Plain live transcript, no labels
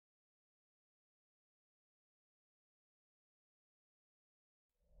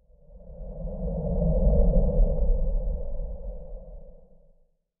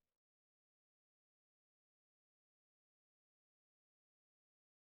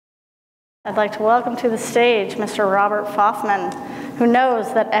I'd like to welcome to the stage Mr. Robert Pfaffmann, who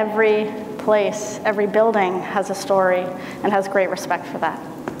knows that every place, every building has a story and has great respect for that.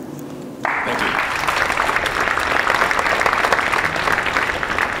 Thank you.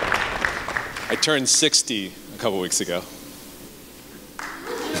 I turned 60 a couple weeks ago.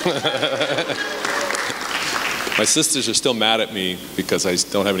 My sisters are still mad at me because I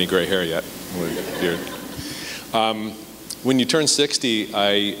don't have any gray hair yet. When you turn 60,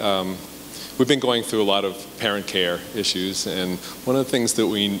 we've been going through a lot of parent care issues, and one of the things that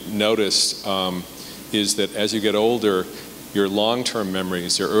we notice is that as you get older, your long-term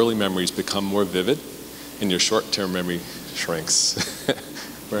memories, your early memories become more vivid, and your short-term memory shrinks.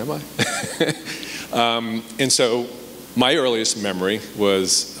 Where am I? And so my earliest memory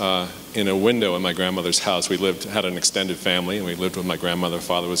was in a window in my grandmother's house. We had an extended family, and we lived with my grandmother.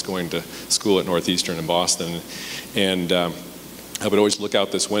 Father was going to school at Northeastern in Boston, and I would always look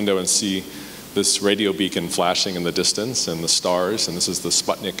out this window and see this radio beacon flashing in the distance and the stars, and this is the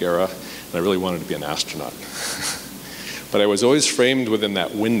Sputnik era, and I really wanted to be an astronaut. But I was always framed within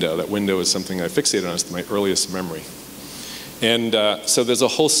that window. That window is something I fixated on as my earliest memory. And so there's a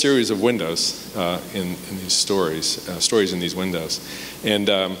whole series of windows in these stories in these windows. And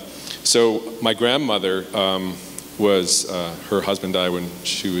so my grandmother her husband died when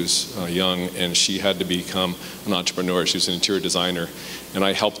she was young, and she had to become an entrepreneur. She was an interior designer, and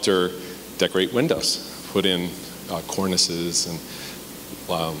I helped her decorate windows, put in cornices and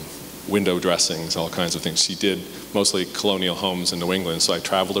window dressings, all kinds of things. She did mostly colonial homes in New England, so I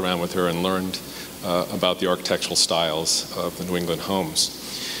traveled around with her and learned about the architectural styles of the New England homes.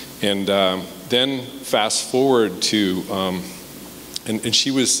 And then fast forward to, and she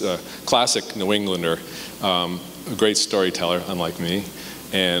was a classic New Englander, a great storyteller, unlike me,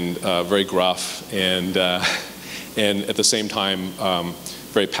 and very gruff, and at the same time,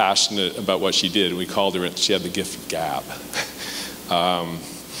 very passionate about what she did. We called her, she had the gift of gab.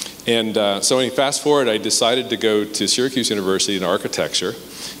 So when you fast forward, I decided to go to Syracuse University in architecture,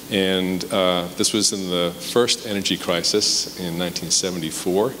 and this was in the first energy crisis in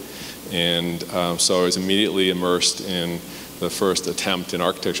 1974, and so I was immediately immersed in the first attempt in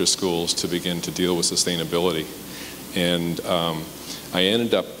architecture schools to begin to deal with sustainability. And I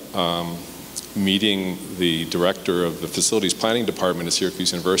ended up meeting the director of the facilities planning department at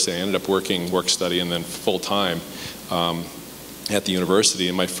Syracuse University. I ended up working work study and then full-time at the university,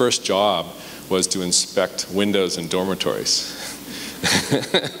 and my first job was to inspect windows in dormitories.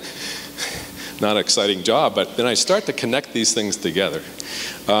 Not an exciting job, but then I start to connect these things together.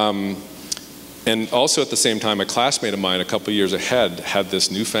 And also at the same time, a classmate of mine a couple years ahead had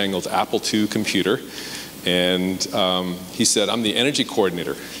this newfangled Apple II computer, and he said, "I'm the energy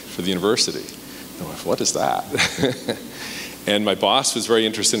coordinator for the university." I went, "What is that?" And my boss was very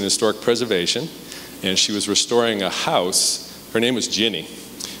interested in historic preservation, and she was restoring a house. Her name was Ginny,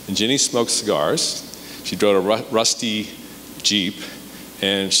 and Ginny smoked cigars. She drove a rusty Jeep,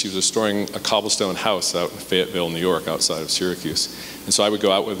 and she was restoring a cobblestone house out in Fayetteville, New York, outside of Syracuse. And so I would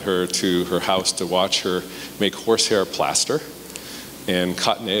go out with her to her house to watch her make horsehair plaster and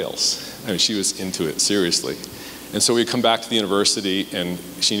cut nails. I mean, she was into it, seriously. And so we'd come back to the university, and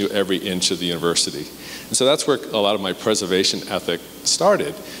she knew every inch of the university. And so that's where a lot of my preservation ethic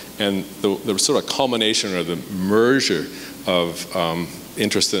started. And the sort of culmination, or the merger of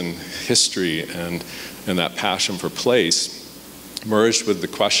interest in history and that passion for place merged with the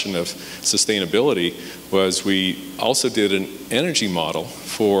question of sustainability was we also did an energy model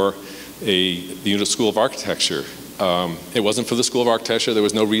for the School of Architecture. It wasn't for the School of Architecture, there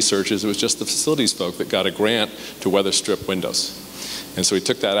was no researchers, it was just the facilities folk that got a grant to weather strip windows. And so we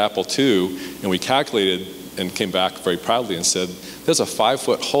took that Apple II and we calculated and came back very proudly and said, there's a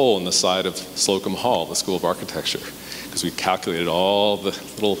 5-foot hole in the side of Slocum Hall, the School of Architecture, because we calculated all the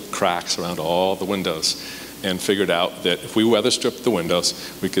little cracks around all the windows and figured out that if we weather stripped the windows,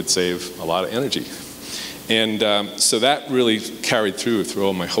 we could save a lot of energy. And so that really carried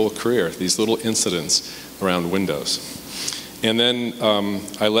through my whole career, these little incidents around windows. And then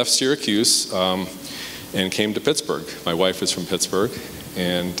I left Syracuse and came to Pittsburgh. My wife is from Pittsburgh,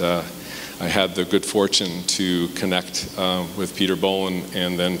 and I had the good fortune to connect with Peter Bolin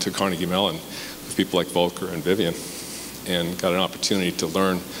and then to Carnegie Mellon with people like Volker and Vivian, and got an opportunity to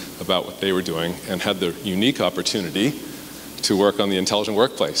learn about what they were doing, and had the unique opportunity to work on the intelligent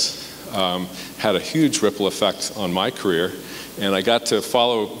workplace. Had a huge ripple effect on my career, and I got to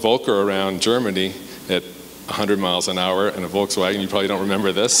follow Volker around Germany at 100 miles an hour in a Volkswagen. You probably don't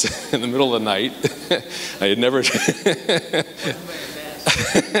remember this. In the middle of the night. I had never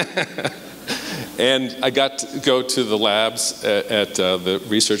And I got to go to the labs at the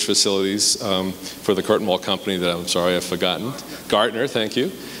research facilities for the curtain wall company that I'm sorry I've forgotten. Gartner, thank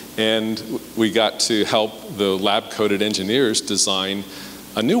you. And we got to help the lab-coated engineers design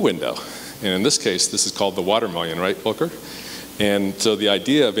a new window. And in this case, this is called the water mullion, right, Booker? And so the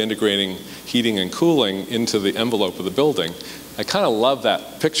idea of integrating heating and cooling into the envelope of the building, I kind of love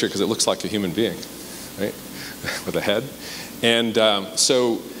that picture because it looks like a human being, right, with a head. And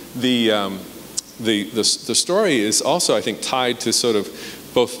so the story is also, I think, tied to sort of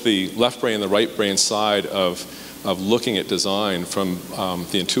both the left brain and the right brain side of looking at design from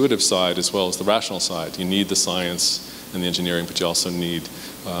the intuitive side as well as the rational side. You need the science and the engineering, but you also need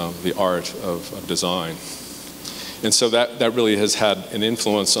the art of design. And so that really has had an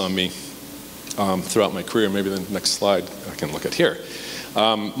influence on me throughout my career. Maybe the next slide I can look at here.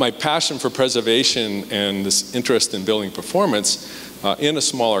 My passion for preservation and this interest in building performance in a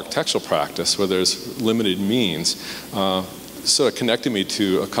small architectural practice where there's limited means sort of connected me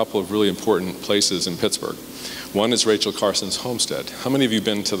to a couple of really important places in Pittsburgh. One is Rachel Carson's homestead. How many of you have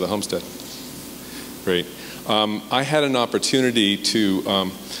been to the homestead? Great. I had an opportunity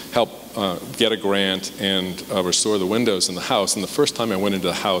to help get a grant and restore the windows in the house. And the first time I went into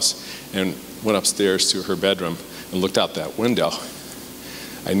the house and went upstairs to her bedroom and looked out that window,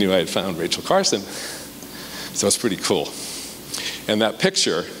 I knew I had found Rachel Carson. So it's pretty cool. And that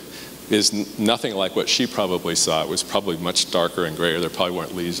picture is nothing like what she probably saw. It was probably much darker and grayer. There probably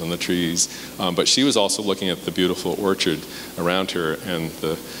weren't leaves on the trees. But she was also looking at the beautiful orchard around her and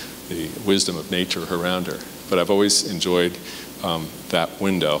the wisdom of nature around her. But I've always enjoyed that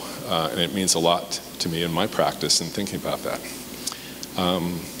window, and it means a lot to me in my practice in thinking about that.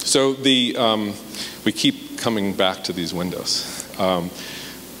 So we keep coming back to these windows.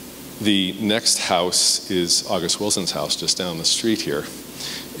 The next house is August Wilson's house just down the street here.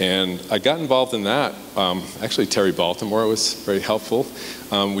 And I got involved in that. Actually, Terry Baltimore was very helpful.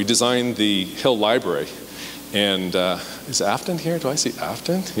 We designed the Hill Library. And is Afton here? Do I see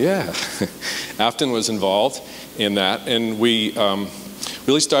Afton? Yeah. Afton was involved in that. And we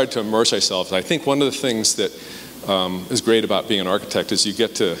really started to immerse ourselves. I think one of the things that is great about being an architect is you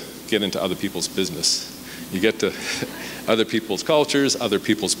get to get into other people's business. You get to other people's cultures, other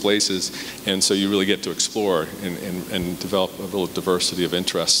people's places, and so you really get to explore and develop a real diversity of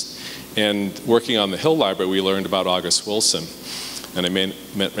interests. And working on the Hill Library, we learned about August Wilson, and I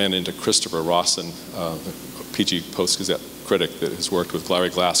ran into Christopher Rawson, the PG Post-Gazette critic that has worked with Larry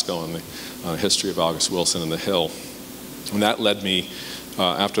Glasgow on the history of August Wilson and the Hill. And that led me,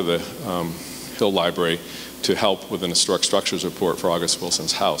 after the Hill Library, to help with an historic structures report for August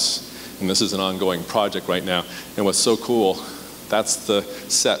Wilson's house. And this is an ongoing project right now. And what's so cool, that's the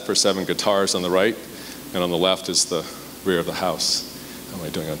set for 7 guitars on the right, and on the left is the rear of the house. How am I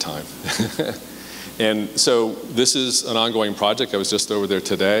doing on time? And so this is an ongoing project. I was just over there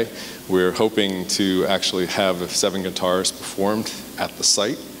today. We're hoping to actually have 7 guitars performed at the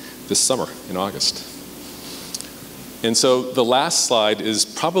site this summer in August. And so the last slide is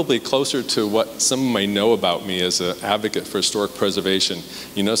probably closer to what some may know about me as an advocate for historic preservation.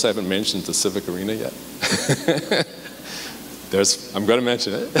 You notice I haven't mentioned the Civic Arena yet? I'm going to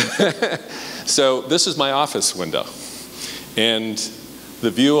mention it. So this is my office window. And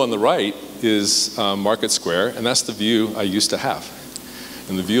the view on the right is Market Square, and that's the view I used to have.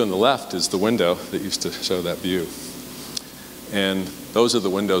 And the view on the left is the window that used to show that view. And those are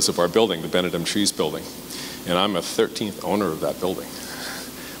the windows of our building, the Benedum Trees building. And I'm a 13th owner of that building,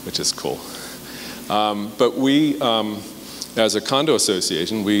 which is cool. But we, as a condo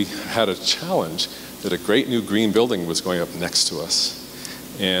association, we had a challenge that a great new green building was going up next to us.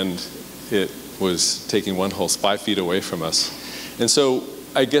 And it was taking one whole 5 feet away from us. And so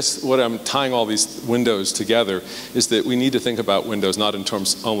I guess what I'm tying all these windows together is that we need to think about windows not in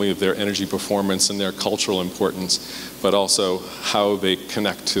terms only of their energy performance and their cultural importance, but also how they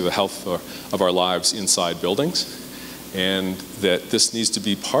connect to the health of our lives inside buildings. And that this needs to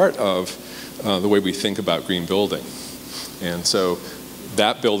be part of the way we think about green building. And so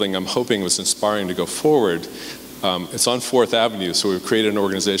that building, I'm hoping, was inspiring to go forward. It's on 4th Avenue, so we've created an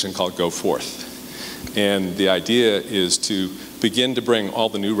organization called Go Forth. And the idea is to begin to bring all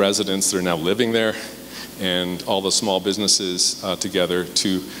the new residents that are now living there and all the small businesses together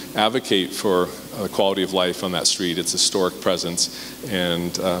to advocate for quality of life on that street, its historic presence,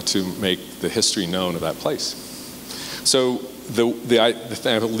 and to make the history known of that place. So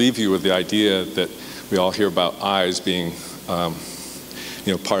I will leave you with the idea that we all hear about eyes being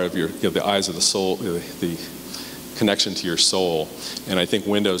part of your, the eyes of the soul, the connection to your soul. And I think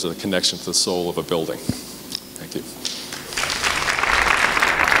windows are the connection to the soul of a building. Thank you.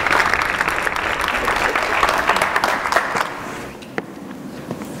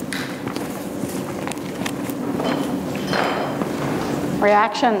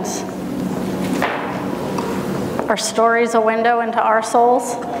 Reactions? Are stories a window into our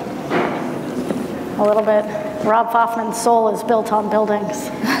souls? A little bit. Rob Pfaffmann's soul is built on buildings.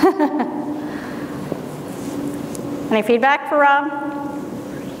 Any feedback for Rob?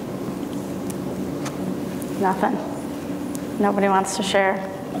 Nothing. Nobody wants to share.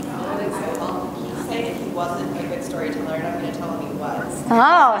 He said he wasn't a good storyteller, and I'm going to tell him he was.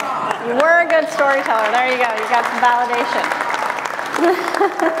 Oh, you were a good storyteller. There you go. You got some validation.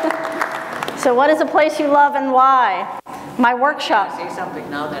 So what is a place you love and why? My workshop. Say something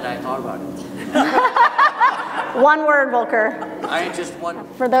now that I thought about it. One word, Volker. I just want.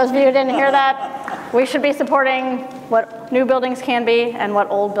 For those of you who didn't hear that, we should be supporting what new buildings can be and what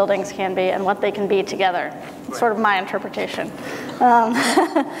old buildings can be and what they can be together. It's sort of my interpretation.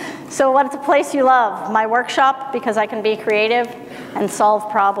 So what's a place you love? My workshop, because I can be creative and solve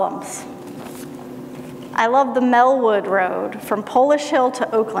problems. I love the Melwood Road from Polish Hill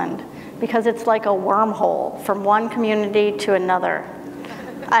to Oakland because it's like a wormhole from one community to another.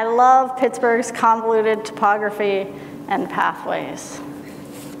 I love Pittsburgh's convoluted topography and pathways.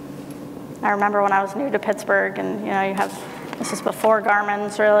 I remember when I was new to Pittsburgh, and you have, this is before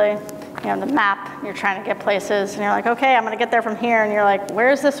Garmin's really, you have the map, you're trying to get places, and you're like, okay, I'm gonna get there from here, and you're like,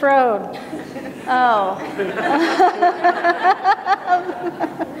 where's this road? Oh.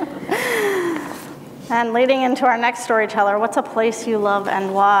 And leading into our next storyteller, what's a place you love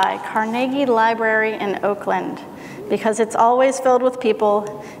and why? Carnegie Library in Oakland, because it's always filled with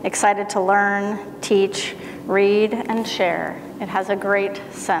people excited to learn, teach, read, and share. It has a great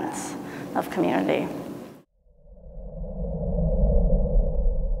sense of community.